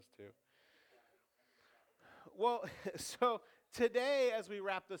Well, so today, as we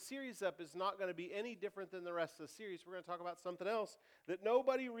wrap the series up, is not going to be any different than the rest of the series. We're going to talk about something else that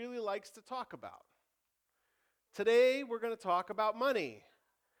nobody really likes to talk about. Today, we're going to talk about money.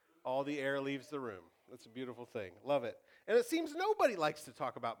 All the air leaves the room. That's a beautiful thing. Love it. And it seems nobody likes to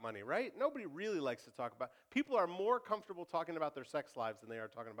talk about money, right? Nobody really likes to talk about. People are more comfortable talking about their sex lives than they are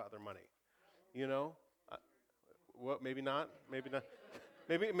talking about their money. You know? Uh, what? Maybe not. Maybe not.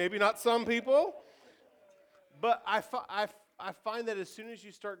 Maybe not some people. But I find that as soon as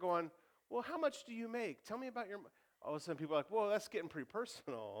you start going, well, how much do you make? Tell me about your. All of a sudden, people are like, whoa, that's getting pretty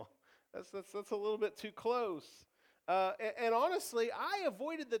personal. That's a little bit too close. And honestly, I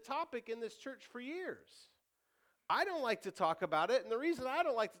avoided the topic in this church for years. I don't like to talk about it, and the reason I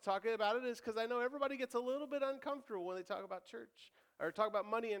don't like to talk about it is because I know everybody gets a little bit uncomfortable when they talk about church or talk about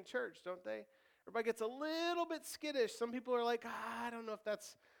money in church, don't they? Everybody gets a little bit skittish. Some people are like, I don't know if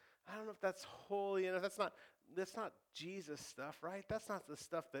that's holy, that's not Jesus stuff, right? That's not the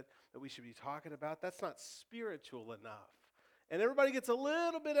stuff that we should be talking about. That's not spiritual enough. And everybody gets a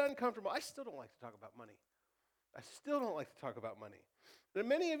little bit uncomfortable. I still don't like to talk about money. I still don't like to talk about money. And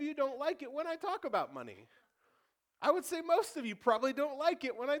many of you don't like it when I talk about money. I would say most of you probably don't like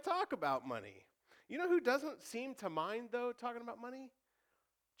it when I talk about money. You know who doesn't seem to mind, though, talking about money?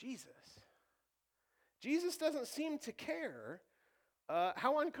 Jesus. Jesus doesn't seem to care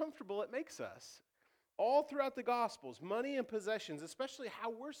how uncomfortable it makes us. All throughout the Gospels, money and possessions, especially how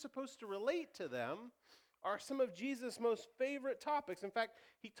we're supposed to relate to them, are some of Jesus' most favorite topics. In fact,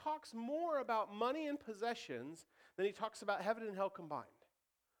 he talks more about money and possessions than he talks about heaven and hell combined.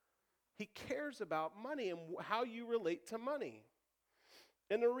 He cares about money and how you relate to money.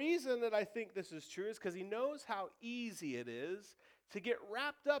 And the reason that I think this is true is because he knows how easy it is to get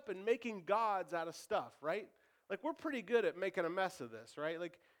wrapped up in making gods out of stuff, right? Like, we're pretty good at making a mess of this, right?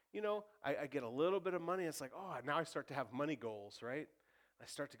 Like, I get a little bit of money. It's like, oh, now I start to have money goals, right? I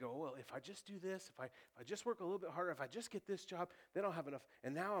start to go, well, if I just do this, if I just work a little bit harder, if I just get this job, then I'll have enough.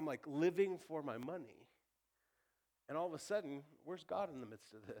 And now I'm like living for my money. And all of a sudden, where's God in the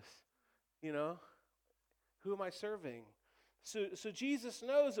midst of this? You know, who am I serving? So Jesus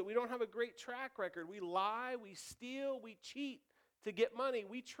knows that we don't have a great track record. We lie, we steal, we cheat to get money.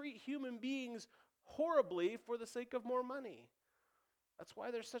 We treat human beings horribly for the sake of more money. That's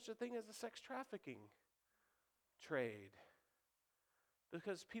why there's such a thing as a sex trafficking trade.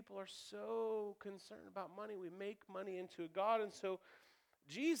 Because people are so concerned about money. We make money into a god. And so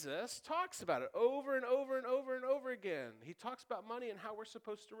Jesus talks about it over and over and over and over again. He talks about money and how we're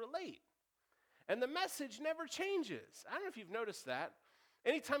supposed to relate. And the message never changes. I don't know if you've noticed that.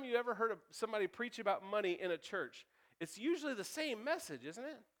 Anytime you ever heard of somebody preach about money in a church, it's usually the same message, isn't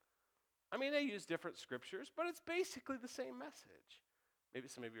it? I mean, they use different scriptures, but it's basically the same message. Maybe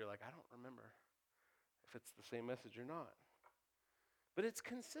some of you are like, I don't remember if it's the same message or not. But it's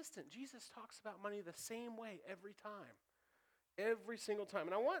consistent. Jesus talks about money the same way every time. Every single time.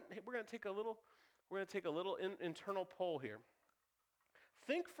 And we're going to take a little internal poll here.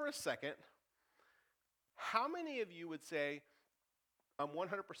 Think for a second, how many of you would say, I'm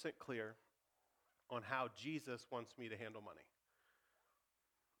 100% clear on how Jesus wants me to handle money?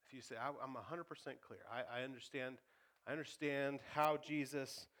 If you say, I'm 100% clear, I understand how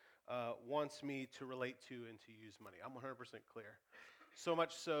Jesus wants me to relate to and to use money. I'm 100% clear. So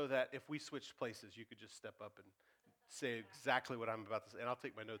much so that if we switched places, you could just step up and say exactly what I'm about to say, and I'll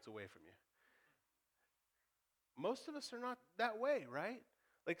take my notes away from you. Most of us are not that way, right?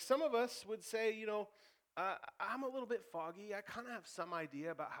 Like, some of us would say, I'm a little bit foggy. I kind of have some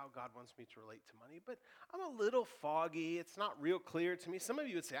idea about how God wants me to relate to money, but I'm a little foggy. It's not real clear to me. Some of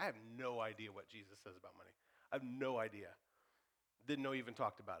you would say, I have no idea what Jesus says about money. I have no idea. Didn't know he even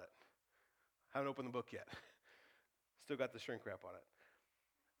talked about it. Haven't opened the book yet. Still got the shrink wrap on it.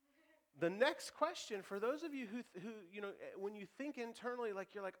 The next question for those of you who when you think internally,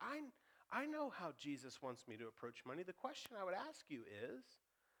 like you're like, I know how Jesus wants me to approach money. The question I would ask you is,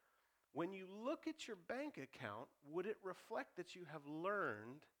 when you look at your bank account, would it reflect that you have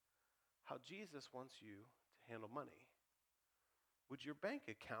learned how Jesus wants you to handle money? Would your bank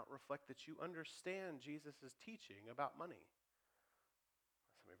account reflect that you understand Jesus' teaching about money?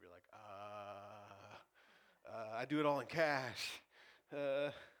 Some of you are like, I do it all in cash.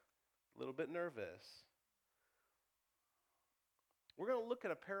 A little bit nervous. We're going to look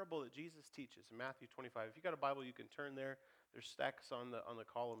at a parable that Jesus teaches in Matthew 25. If you got a Bible, you can turn there. There's stacks on the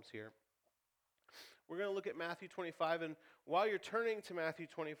columns here. We're going to look at Matthew 25, and while you're turning to Matthew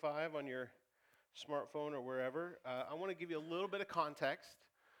 25 on your smartphone or wherever, I want to give you a little bit of context.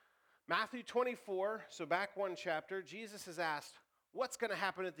 Matthew 24, so back one chapter, Jesus is asked, what's going to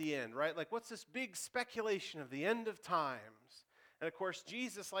happen at the end, right? Like, what's this big speculation of the end of times? And of course,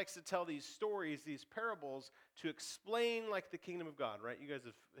 Jesus likes to tell these stories, these parables, to explain like the kingdom of God, right? You guys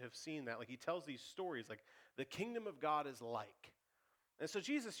have seen that. Like, he tells these stories like the kingdom of God is like. And so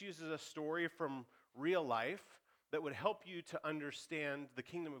Jesus uses a story from real life that would help you to understand the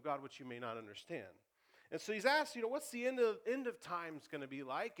kingdom of God, which you may not understand. And so he's asked, what's the end of times going to be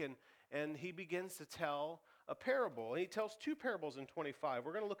like? And he begins to tell a parable. And he tells two parables in 25.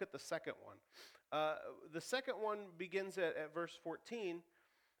 We're going to look at the second one. The second one begins at verse 14,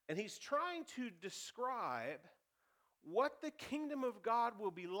 and he's trying to describe what the kingdom of God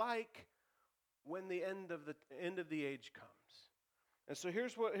will be like when the end of the age comes. And so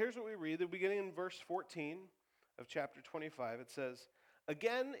here's what we read. The beginning in verse 14 of chapter 25. It says,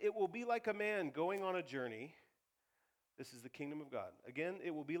 "Again, it will be like a man going on a journey." This is the kingdom of God. "Again,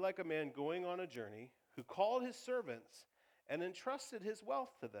 it will be like a man going on a journey who called his servants and entrusted his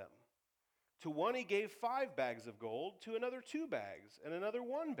wealth to them. To one he gave 5 bags of gold, to another 2 bags, and another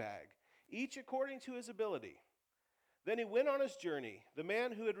 1 bag, each according to his ability. Then he went on his journey. The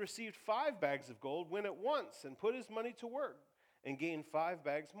man who had received 5 bags of gold went at once and put his money to work and gained 5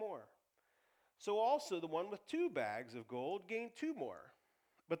 bags more. So also the one with 2 bags of gold gained 2 more.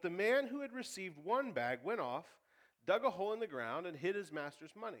 But the man who had received 1 bag went off, dug a hole in the ground, and hid his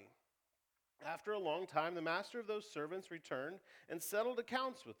master's money. After a long time, the master of those servants returned and settled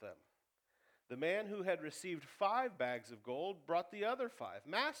accounts with them. The man who had received 5 bags of gold brought the other 5.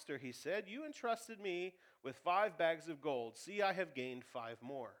 'Master,' he said, 'you entrusted me with 5 bags of gold. See, I have gained 5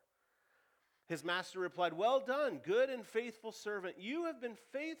 more.' His master replied, 'Well done, good and faithful servant. You have been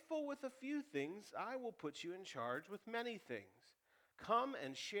faithful with a few things. I will put you in charge with many things. Come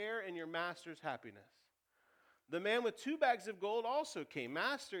and share in your master's happiness.' The man with 2 bags of gold also came.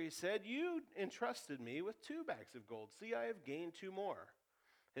 'Master,' he said, 'you entrusted me with 2 bags of gold. See, I have gained 2 more.'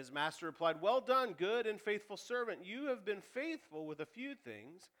 His master replied, 'Well done, good and faithful servant. You have been faithful with a few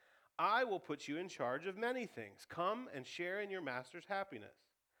things. I will put you in charge of many things. Come and share in your master's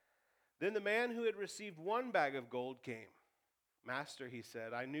happiness.' Then the man who had received 1 bag of gold came. 'Master,' he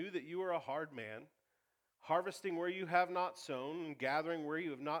said, 'I knew that you are a hard man, harvesting where you have not sown and gathering where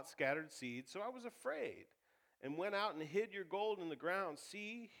you have not scattered seed. So I was afraid and went out and hid your gold in the ground.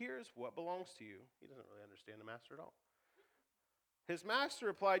 See, here's what belongs to you.'" He doesn't really understand the master at all. His master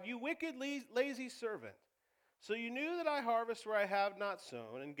replied, "You wicked, lazy servant. So you knew that I harvest where I have not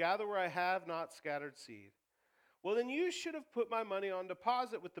sown and gather where I have not scattered seed. Well, then you should have put my money on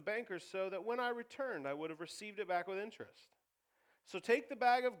deposit with the bankers so that when I returned, I would have received it back with interest. So take the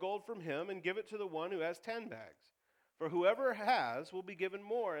bag of gold from him and give it to the one who has 10 bags. For whoever has will be given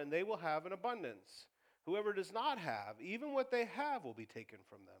more, and they will have an abundance. Whoever does not have, even what they have will be taken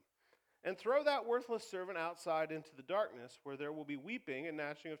from them. And throw that worthless servant outside into the darkness, where there will be weeping and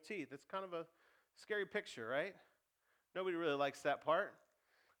gnashing of teeth." It's kind of a scary picture, right? Nobody really likes that part.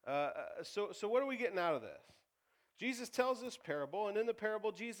 So what are we getting out of this? Jesus tells this parable, and in the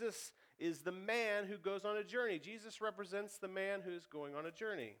parable, Jesus is the man who goes on a journey. Jesus represents the man who's going on a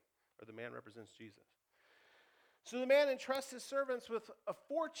journey, or the man represents Jesus. So the man entrusts his servants with a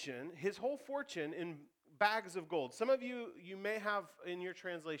fortune, his whole fortune, in bags of gold. Some of you may have in your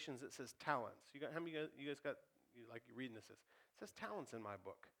translations it says talents. How many of you guys got, you're reading this? It says talents in my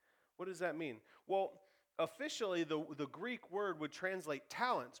book. What does that mean? Well, officially the Greek word would translate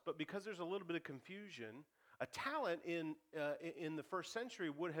talents, but because there's a little bit of confusion, a talent in the first century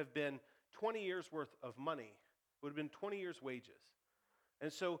would have been 20 years worth of money. Would have been 20 years' wages.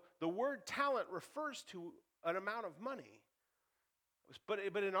 And so the word talent refers to an amount of money. But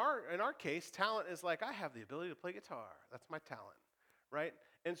in our case, talent is like, I have the ability to play guitar. That's my talent, right?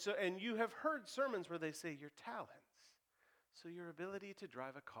 And you have heard sermons where they say your talents. So your ability to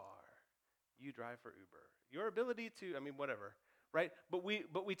drive a car, you drive for Uber. Your ability to, whatever, right? But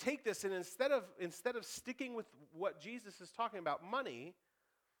we take this, and instead of sticking with what Jesus is talking about, money,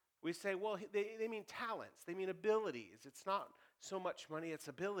 we say, well, they mean talents. They mean abilities. It's not so much money, it's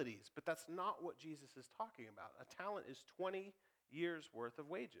abilities. But that's not what Jesus is talking about. A talent is 20 years worth of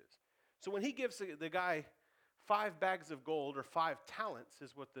wages. So when he gives the guy 5 bags of gold, or 5 talents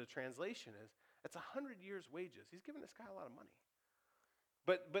is what the translation is, it's 100 years' wages. He's giving this guy a lot of money.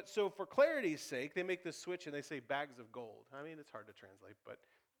 But so for clarity's sake, they make this switch and they say bags of gold. It's hard to translate, but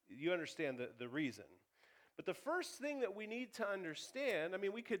you understand the reason. But the first thing that we need to understand,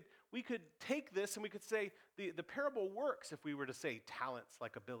 we could take this and we could say the parable works if we were to say talents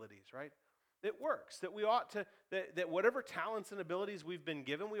like abilities, right? It works, that we ought to, that whatever talents and abilities we've been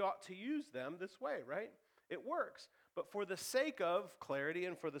given, we ought to use them this way, right? It works. But for the sake of clarity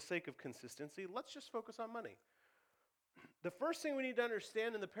and for the sake of consistency, let's just focus on money. The first thing we need to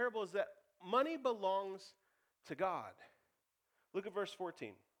understand in the parable is that money belongs to God. Look at verse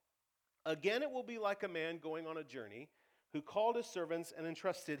 14. Again, it will be like a man going on a journey who called his servants and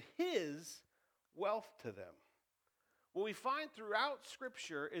entrusted his wealth to them. What we find throughout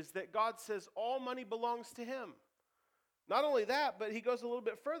Scripture is that God says all money belongs to him. Not only that, but he goes a little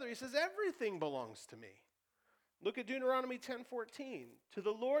bit further. He says everything belongs to me. Look at Deuteronomy 10:14. To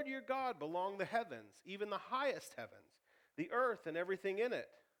the Lord your God belong the heavens, even the highest heavens, the earth and everything in it.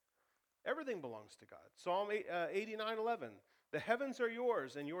 Everything belongs to God. Psalm 89:11. The heavens are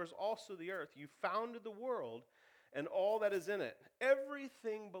yours, and yours also the earth. You founded the world and all that is in it.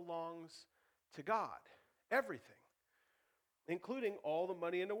 Everything belongs to God. Everything. Including all the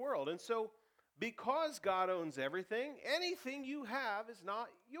money in the world. And so, because God owns everything, anything you have is not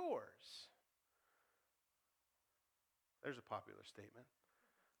yours. There's a popular statement.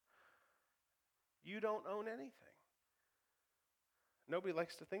 You don't own anything. Nobody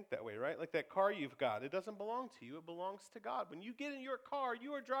likes to think that way, right? Like that car you've got, it doesn't belong to you, it belongs to God. When you get in your car,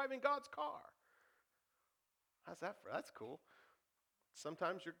 you are driving God's car. How's that for? That's cool.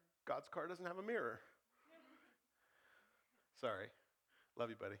 Sometimes your God's car doesn't have a mirror. Sorry. Love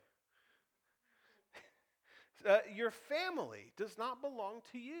you, buddy. Your family does not belong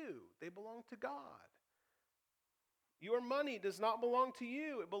to you. They belong to God. Your money does not belong to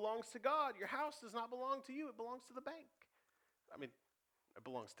you. It belongs to God. Your house does not belong to you. It belongs to the bank. I mean, it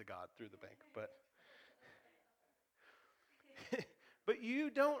belongs to God through the bank, but but you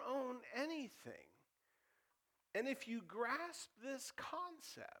don't own anything. And if you grasp this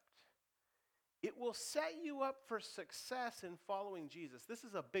concept, it will set you up for success in following Jesus. This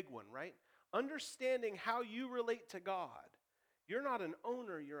is a big one, right? Understanding how you relate to God. You're not an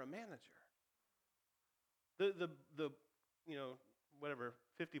owner, you're a manager. The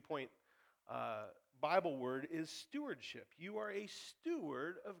 50-point Bible word is stewardship. You are a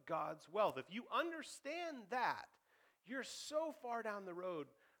steward of God's wealth. If you understand that, you're so far down the road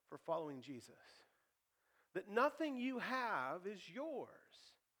for following Jesus that nothing you have is yours.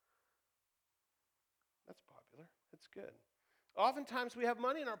 That's popular. It's good. Oftentimes we have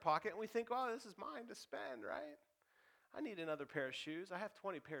money in our pocket and we think, oh, this is mine to spend, right? I need another pair of shoes. I have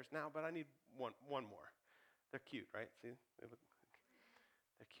 20 pairs now, but I need one more. They're cute, right? See, they're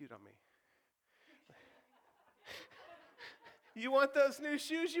cute on me. You want those new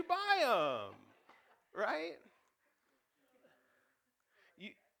shoes, you buy them, right?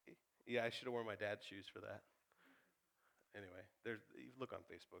 Yeah, I should have worn my dad's shoes for that. Anyway, look on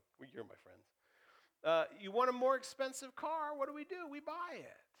Facebook. You're my friends. You want a more expensive car? What do? We buy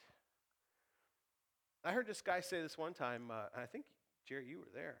it. I heard this guy say this one time, and I think, Jerry, you were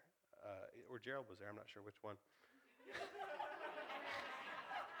there, or Gerald was there, I'm not sure which one.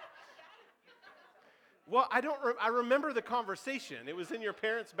 Well, I remember the conversation. It was in your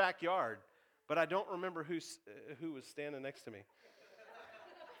parents' backyard, but I don't remember who was standing next to me.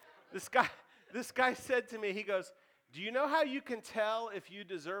 This guy said to me, he goes, do you know how you can tell if you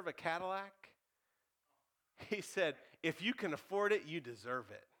deserve a Cadillac? He said, if you can afford it, you deserve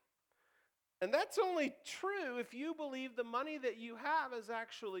it. And that's only true if you believe the money that you have is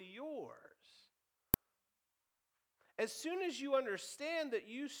actually yours. As soon as you understand that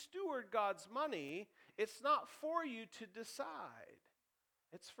you steward God's money, it's not for you to decide.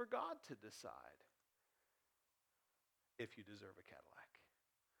 It's for God to decide if you deserve a Cadillac.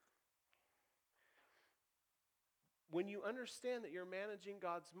 When you understand that you're managing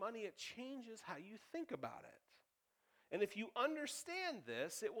God's money, it changes how you think about it. And if you understand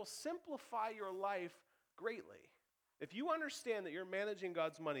this, it will simplify your life greatly. If you understand that you're managing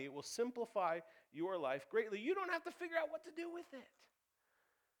God's money, it will simplify your life greatly. You don't have to figure out what to do with it.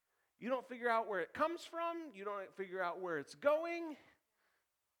 You don't figure out where it comes from. You don't figure out where it's going.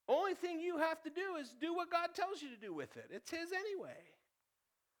 Only thing you have to do is do what God tells you to do with it. It's His anyway.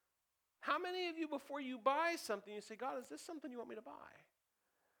 How many of you, before you buy something, you say, God, is this something you want me to buy?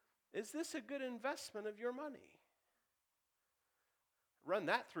 Is this a good investment of your money? Run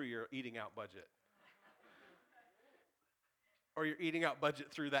that through your eating out budget. Or your eating out budget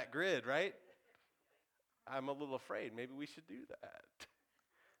through that grid, right? I'm a little afraid. Maybe we should do that.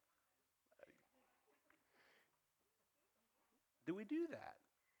 Do we do that?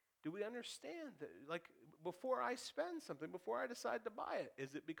 Do we understand that, like, before I spend something, before I decide to buy it,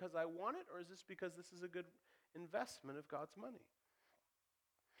 is it because I want it, or is this because this is a good investment of God's money?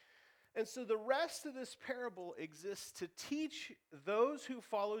 And so the rest of this parable exists to teach those who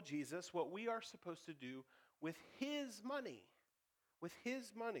follow Jesus what we are supposed to do with His money. With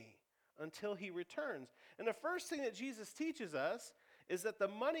His money until He returns. And the first thing that Jesus teaches us is that the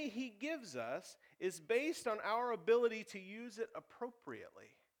money He gives us is based on our ability to use it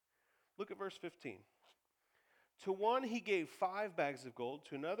appropriately. Look at verse 15. To one he gave 5 bags of gold,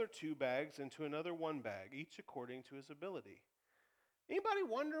 to another 2 bags, and to another 1 bag, each according to his ability. Anybody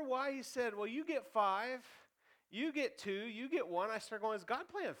wonder why he said, well, you get 5, you get 2, you get 1? I start going, is God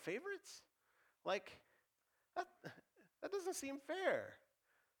playing favorites? Like, that doesn't seem fair.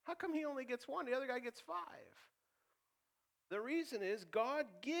 How come he only gets 1, the other guy gets 5? The reason is God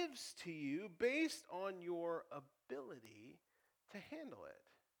gives to you based on your ability to handle it.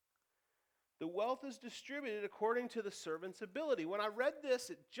 The wealth is distributed according to the servant's ability. When I read this,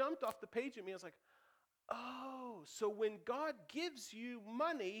 it jumped off the page at me. I was like, oh, so when God gives you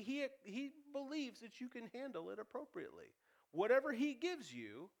money, he believes that you can handle it appropriately. Whatever he gives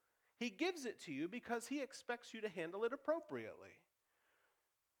you, he gives it to you because he expects you to handle it appropriately.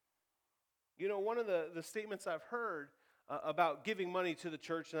 You know, one of the statements I've heard about giving money to the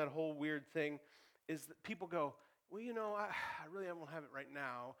church and that whole weird thing is that people go, well, you know, I really won't have it right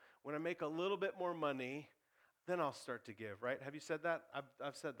now. When I make a little bit more money, then I'll start to give, right? Have you said that?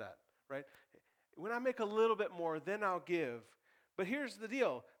 I've said that, right? When I make a little bit more, then I'll give. But here's the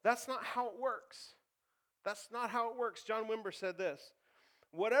deal. That's not how it works. That's not how it works. John Wimber said this.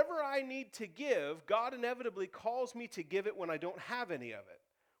 Whatever I need to give, God inevitably calls me to give it when I don't have any of it,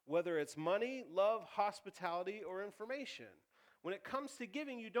 whether it's money, love, hospitality, or information. When it comes to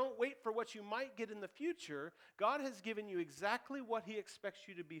giving, you don't wait for what you might get in the future. God has given you exactly what he expects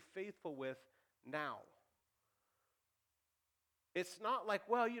you to be faithful with now. It's not like,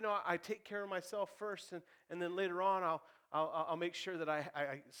 well, you know, I take care of myself first, and then later on I'll make sure that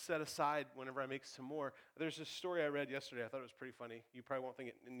I set aside whenever I make some more. There's a story I read yesterday. I thought it was pretty funny. You probably won't think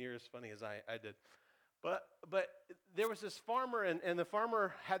it near as funny as I did. But there was this farmer, and the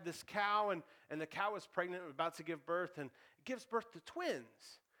farmer had this cow, and the cow was pregnant, about to give birth, and it gives birth to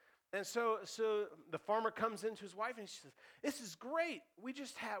twins. And so the farmer comes into his wife, and she says, this is great. We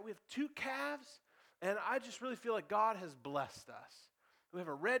have 2 calves, and I just really feel like God has blessed us. We have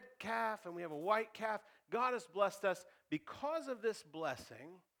a red calf, and we have a white calf. God has blessed us. Because of this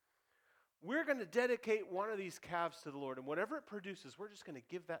blessing, we're going to dedicate one of these calves to the Lord, and whatever it produces, we're just going to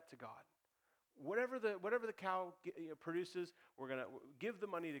give that to God. Whatever the cow produces, we're going to give the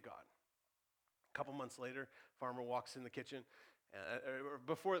money to God. A couple months later, farmer walks in the kitchen.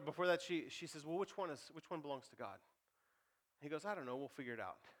 Before that, she says, well, which one belongs to God? He goes, I don't know. We'll figure it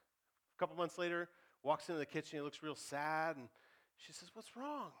out. A couple months later, walks into the kitchen. He looks real sad, and she says, what's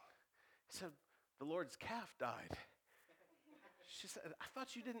wrong? He said, the Lord's calf died. She said, I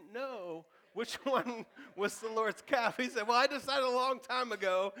thought you didn't know which one was the Lord's calf. He said, well, I decided a long time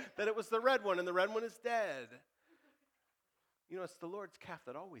ago that it was the red one, and the red one is dead. You know, it's the Lord's calf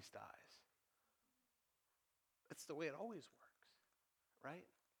that always dies. It's the way it always works, right?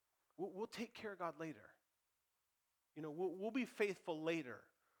 We'll take care of God later. You know, we'll be faithful later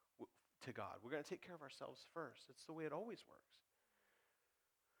to God. We're going to take care of ourselves first. It's the way it always works.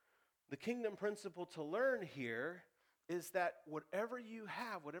 The kingdom principle to learn here is that whatever you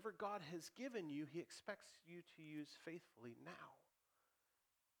have, whatever God has given you, he expects you to use faithfully now.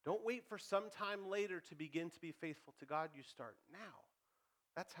 Don't wait for some time later to begin to be faithful to God. You start now.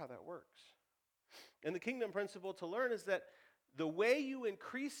 That's how that works. And the kingdom principle to learn is that the way you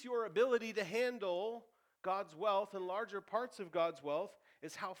increase your ability to handle God's wealth and larger parts of God's wealth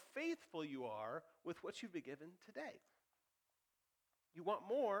is how faithful you are with what you've been given today. You want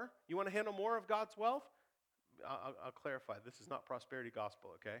more? You want to handle more of God's wealth? I'll clarify. This is not prosperity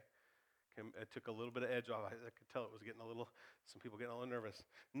gospel, okay? It took a little bit of edge off. I could tell it was getting some people getting a little nervous.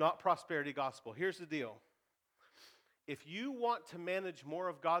 Not prosperity gospel. Here's the deal. If you want to manage more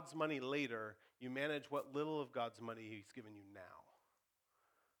of God's money later, you manage what little of God's money he's given you now.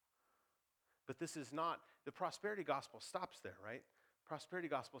 But this is not, the prosperity gospel stops there, right? Prosperity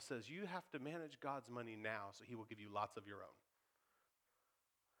gospel says you have to manage God's money now so he will give you lots of your own.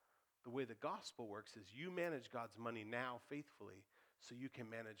 The way the gospel works is you manage God's money now faithfully so you can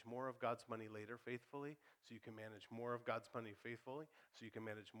manage more of God's money later faithfully, so you can manage more of God's money faithfully, so you can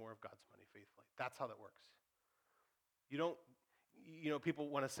manage more of God's money faithfully. That's how that works. You don't, people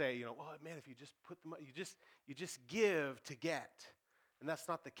want to say, well, man, if you just put the money, you just give to get. And that's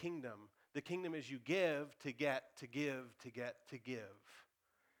not the kingdom. The kingdom is you give to get, to give, to get, to give.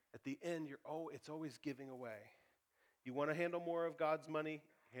 At the end, it's always giving away. You want to handle more of God's money?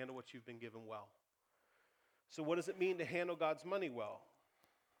 Handle what you've been given well. So what does it mean to handle God's money well?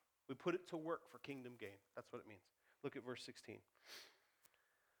 We put it to work for kingdom gain. That's what it means. Look at verse 16. It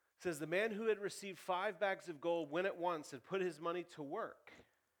says, the man who had received 5 bags of gold went at once and put his money to work,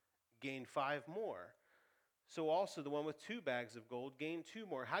 gained 5 more. So also the one with 2 bags of gold gained 2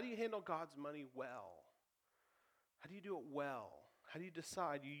 more. How do you handle God's money well? How do you do it well? How do you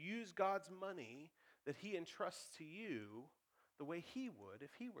decide? You use God's money that he entrusts to you the way he would if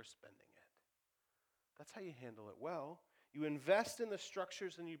he were spending it. That's how you handle it well. You invest in the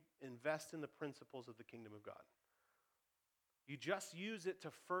structures and you invest in the principles of the kingdom of God. You just use it to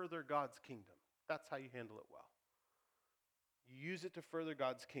further God's kingdom. That's how you handle it well. You use it to further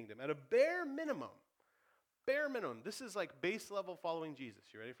God's kingdom. At a bare minimum, this is like base level following Jesus.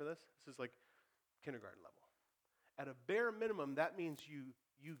 You ready for this? This is like kindergarten level. At a bare minimum, that means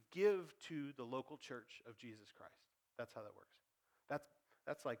you give to the local church of Jesus Christ. That's how that works.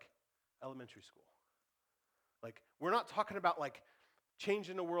 That's like elementary school. Like, we're not talking about like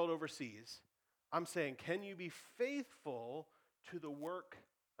changing the world overseas. I'm saying, can you be faithful to the work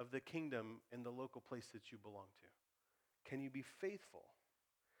of the kingdom in the local place that you belong to? Can you be faithful?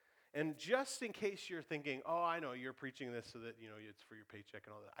 And just in case you're thinking, oh, I know you're preaching this so that, it's for your paycheck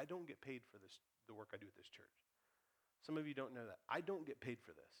and all that. I don't get paid for this, the work I do at this church. Some of you don't know that. I don't get paid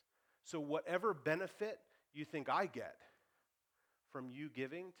for this. So whatever benefit you think I get from you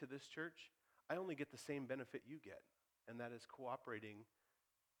giving to this church, I only get the same benefit you get, and that is cooperating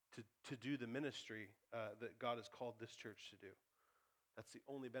to do the ministry that God has called this church to do. That's the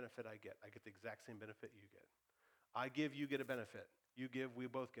only benefit I get. I get the exact same benefit you get. I give, you get a benefit. You give, we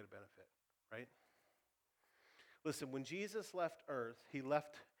both get a benefit, right? Listen, when Jesus left earth, he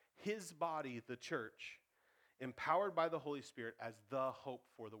left his body, the church, empowered by the Holy Spirit as the hope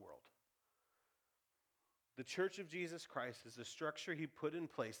for the world. The Church of Jesus Christ is the structure he put in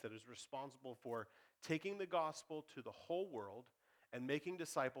place that is responsible for taking the gospel to the whole world and making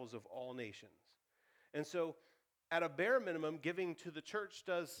disciples of all nations. And so, at a bare minimum, giving to the church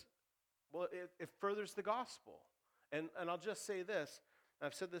it furthers the gospel. And I'll just say this,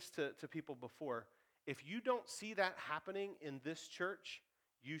 I've said this to people before, if you don't see that happening in this church,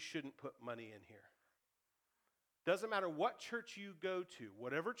 you shouldn't put money in here. Doesn't matter what church you go to,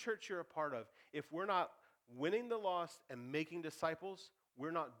 whatever church you're a part of, if we're not winning the lost and making disciples,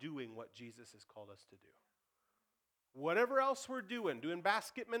 we're not doing what Jesus has called us to do. Whatever else we're doing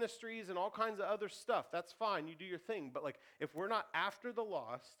basket ministries and all kinds of other stuff, that's fine, you do your thing. But if we're not after the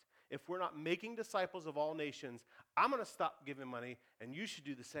lost, if we're not making disciples of all nations, I'm going to stop giving money, and you should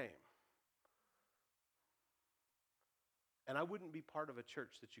do the same. And I wouldn't be part of a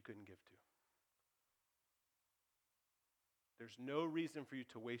church that you couldn't give to. There's no reason for you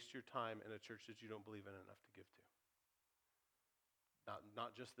to waste your time in a church that you don't believe in enough to give to.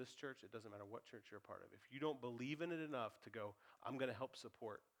 Not just this church, it doesn't matter what church you're a part of. If you don't believe in it enough to go, I'm going to help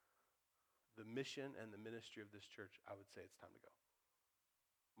support the mission and the ministry of this church, I would say it's time to go.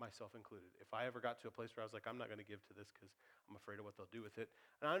 Myself included. If I ever got to a place where I was like, I'm not going to give to this because I'm afraid of what they'll do with it.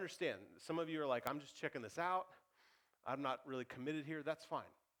 And I understand, some of you are like, I'm just checking this out. I'm not really committed here. That's fine.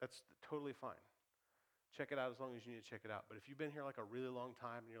 That's totally fine. Check it out as long as you need to check it out. But if you've been here like a really long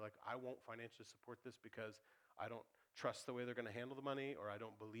time and you're like, I won't financially support this because I don't trust the way they're going to handle the money, or I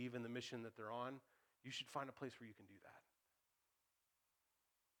don't believe in the mission that they're on, you should find a place where you can do that.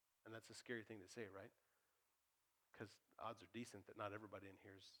 And that's a scary thing to say, right? Because odds are decent that not everybody in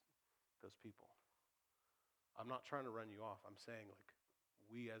here is those people. I'm not trying to run you off. I'm saying,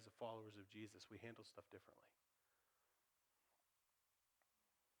 we as followers of Jesus, we handle stuff differently.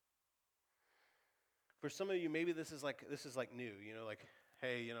 For some of you, maybe this is like new,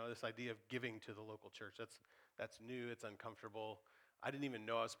 hey, this idea of giving to the local church, that's new, it's uncomfortable. I didn't even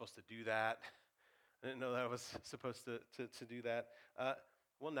know I was supposed to do that. I didn't know that I was supposed to do that.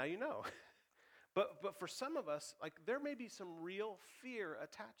 Well, now you know. But for some of us, there may be some real fear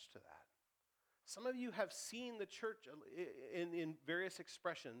attached to that. Some of you have seen the church in various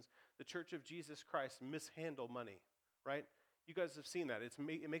expressions, the Church of Jesus Christ mishandle money, right? You guys have seen that.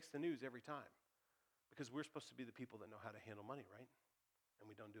 It makes the news every time. Because we're supposed to be the people that know how to handle money, right? And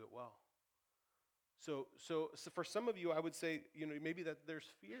we don't do it well. So for some of you, I would say, maybe that there's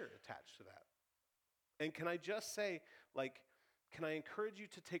fear attached to that. And can I just say, can I encourage you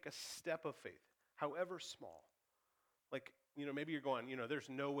to take a step of faith, however small? Maybe you're going, there's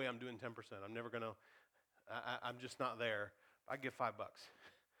no way I'm doing 10%. I'm never going to, I'm just not there. I give $5.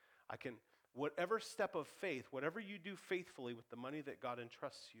 Whatever step of faith, whatever you do faithfully with the money that God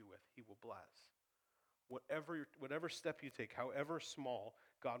entrusts you with, he will bless. Whatever step you take, however small,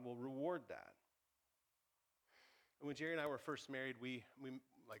 God will reward that. And when Jerry and I were first married, we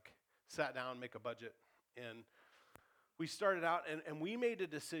sat down, make a budget, and we started out, and we made a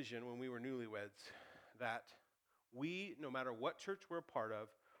decision when we were newlyweds that we, no matter what church we're a part of,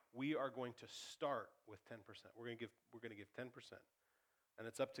 we are going to start with 10%. We're going to give 10%. And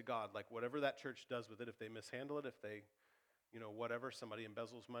it's up to God. Like whatever that church does with it, if they mishandle it, if they, whatever, somebody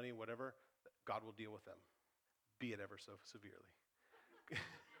embezzles money, whatever, God will deal with them, be it ever so severely.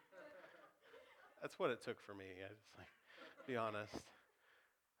 That's what it took for me. I just be honest.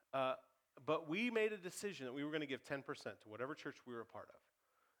 But we made a decision that we were going to give 10% to whatever church we were a part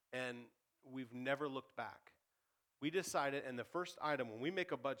of. And we've never looked back. We decided, and the first item, when we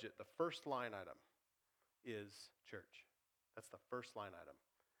make a budget, the first line item is church. That's the first line item.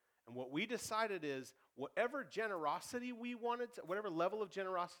 And what we decided is whatever generosity we wanted, whatever level of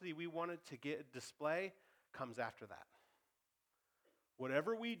generosity we wanted to display comes after that.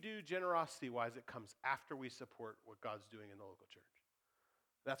 Whatever we do generosity-wise, it comes after we support what God's doing in the local church.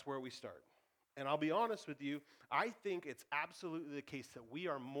 That's where we start. And I'll be honest with you, I think it's absolutely the case that we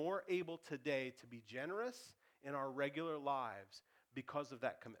are more able today to be generous in our regular lives because of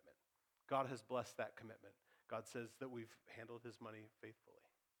that commitment. God has blessed that commitment. God says that we've handled his money faithfully.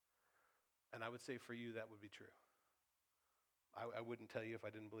 And I would say for you, that would be true. I wouldn't tell you if I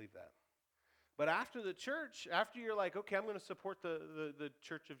didn't believe that. But after the church, after you're like, okay, I'm going to support the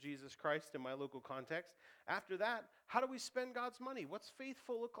Church of Jesus Christ in my local context, after that, how do we spend God's money? What's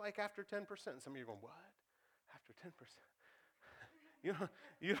faithful look like after 10%? And some of you are going, what? After 10%?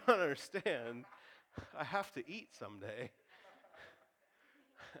 You don't understand. I have to eat someday.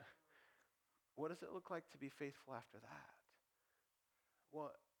 What does it look like to be faithful after that?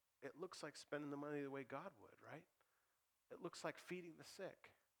 Well, it looks like spending the money the way God would, right? It looks like feeding the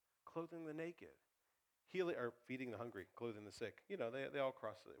sick, clothing the naked, healing or feeding the hungry, clothing the sick. They all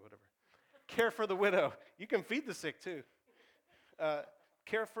cross it, whatever. Care for the widow. You can feed the sick too.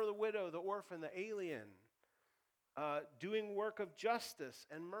 Care for the widow, the orphan, the alien. Doing work of justice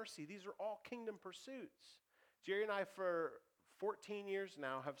and mercy. These are all kingdom pursuits. Jerry and I, for 14 years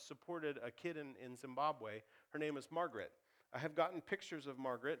now, have supported a kid in Zimbabwe. Her name is Margaret. I have gotten pictures of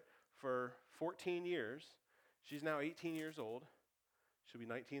Margaret for 14 years. She's now 18 years old. She'll be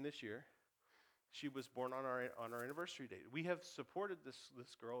 19 this year. She was born on our anniversary date. We have supported this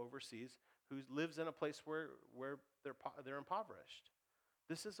girl overseas who lives in a place where they're impoverished.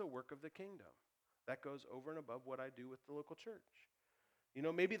 This is a work of the kingdom. That goes over and above what I do with the local church.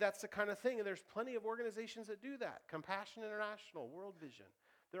 Maybe that's the kind of thing, and there's plenty of organizations that do that. Compassion International, World Vision.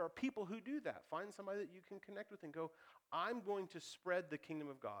 There are people who do that. Find somebody that you can connect with and go, I'm going to spread the kingdom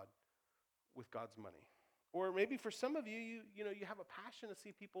of God with God's money. Or maybe for some of you, you have a passion to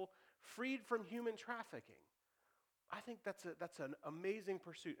see people freed from human trafficking. I think that's an amazing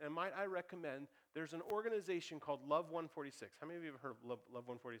pursuit. And might I recommend, there's an organization called Love 146. How many of you have heard of Love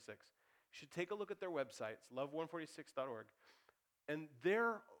 146? You should take a look at their website. It's love146.org. And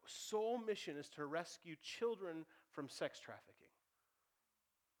their sole mission is to rescue children from sex trafficking.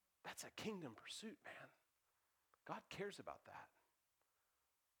 That's a kingdom pursuit, man. God cares about that.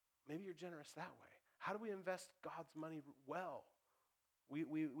 Maybe you're generous that way. How do we invest God's money well?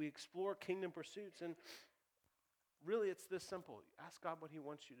 We explore kingdom pursuits, and really it's this simple. Ask God what he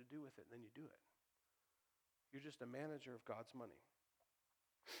wants you to do with it, and then you do it. You're just a manager of God's money.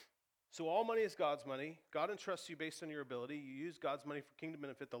 So all money is God's money. God entrusts you based on your ability. You use God's money for kingdom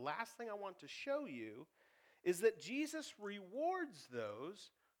benefit. The last thing I want to show you is that Jesus rewards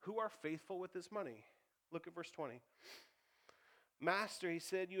those who are faithful with his money. Look at verse 20. Master, he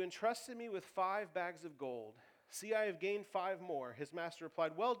said, you entrusted me with 5 bags of gold. See, I have gained 5 more. His master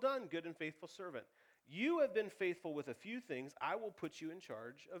replied, well done, good and faithful servant. You have been faithful with a few things. I will put you in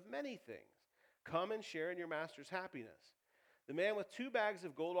charge of many things. Come and share in your master's happiness. The man with 2 bags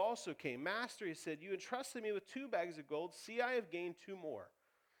of gold also came. Master, he said, you entrusted me with 2 bags of gold. See, I have gained 2 more.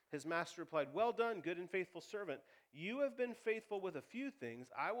 His master replied, well done, good and faithful servant. You have been faithful with a few things.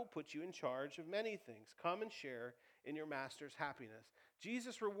 I will put you in charge of many things. Come and share in your master's happiness.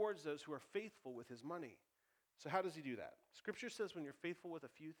 Jesus rewards those who are faithful with his money. So how does he do that? Scripture says when you're faithful with a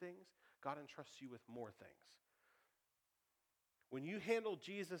few things, God entrusts you with more things. When you handle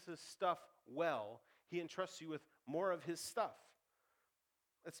Jesus' stuff well, he entrusts you with more of his stuff.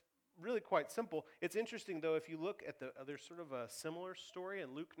 That's really quite simple. It's interesting, though, if you look at there's sort of a similar story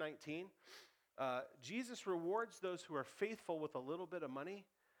in Luke 19. Jesus rewards those who are faithful with a little bit of money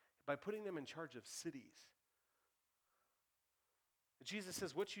by putting them in charge of cities. Jesus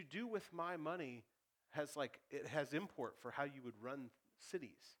says, what you do with my money has import for how you would run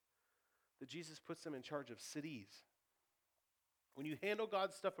cities. That Jesus puts them in charge of cities. When you handle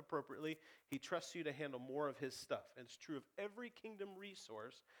God's stuff appropriately, he trusts you to handle more of his stuff. And it's true of every kingdom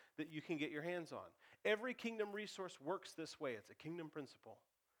resource that you can get your hands on. Every kingdom resource works this way. It's a kingdom principle.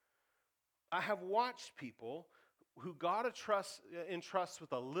 I have watched people who God entrusts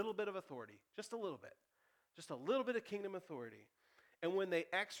with a little bit of authority, just a little bit of kingdom authority. And when they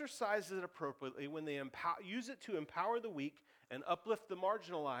exercise it appropriately, when they use it to empower the weak and uplift the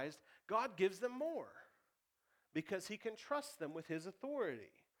marginalized, God gives them more because he can trust them with his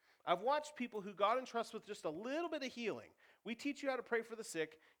authority. I've watched people who God entrusts with just a little bit of healing. We teach you how to pray for the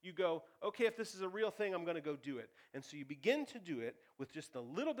sick. You go, okay, if this is a real thing, I'm going to go do it. And so you begin to do it with just a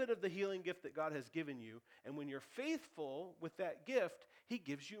little bit of the healing gift that God has given you. And when you're faithful with that gift, he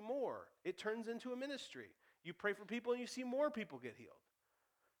gives you more. It turns into a ministry. You pray for people and you see more people get healed.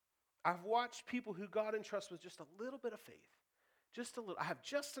 I've watched people who God entrusts with just a little bit of faith. Just a little. I have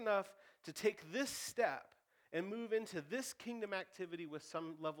just enough to take this step and move into this kingdom activity with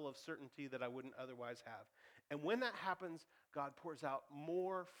some level of certainty that I wouldn't otherwise have. And when that happens, God pours out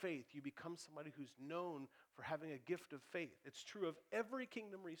more faith. You become somebody who's known for having a gift of faith. It's true of every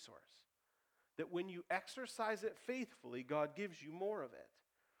kingdom resource, that when you exercise it faithfully, God gives you more of it.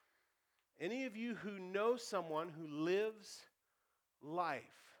 Any of you who know someone who lives life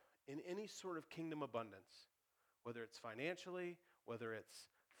in any sort of kingdom abundance, whether it's financially, whether it's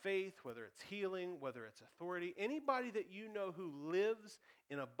faith, whether it's healing, whether it's authority, anybody that you know who lives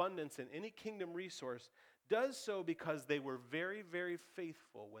in abundance in any kingdom resource does so because they were very, very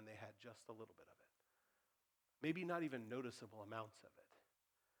faithful when they had just a little bit of it. Maybe not even noticeable amounts of it,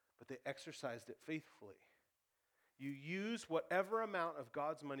 but they exercised it faithfully. You use whatever amount of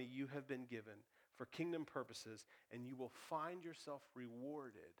God's money you have been given for kingdom purposes, and you will find yourself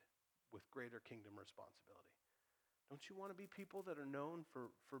rewarded with greater kingdom responsibility. Don't you want to be people that are known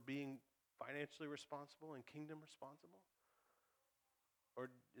for being financially responsible and kingdom responsible? Or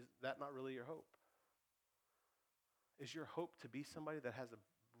is that not really your hope? Is your hope to be somebody that has a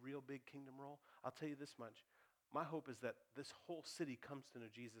real big kingdom role? I'll tell you this much. My hope is that this whole city comes to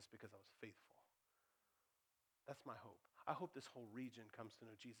know Jesus because I was faithful. That's my hope. I hope this whole region comes to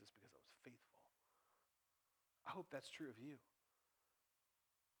know Jesus because I was faithful. I hope that's true of you.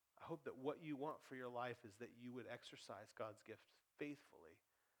 I hope that what you want for your life is that you would exercise God's gift faithfully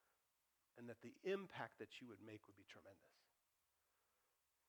and that the impact that you would make would be tremendous.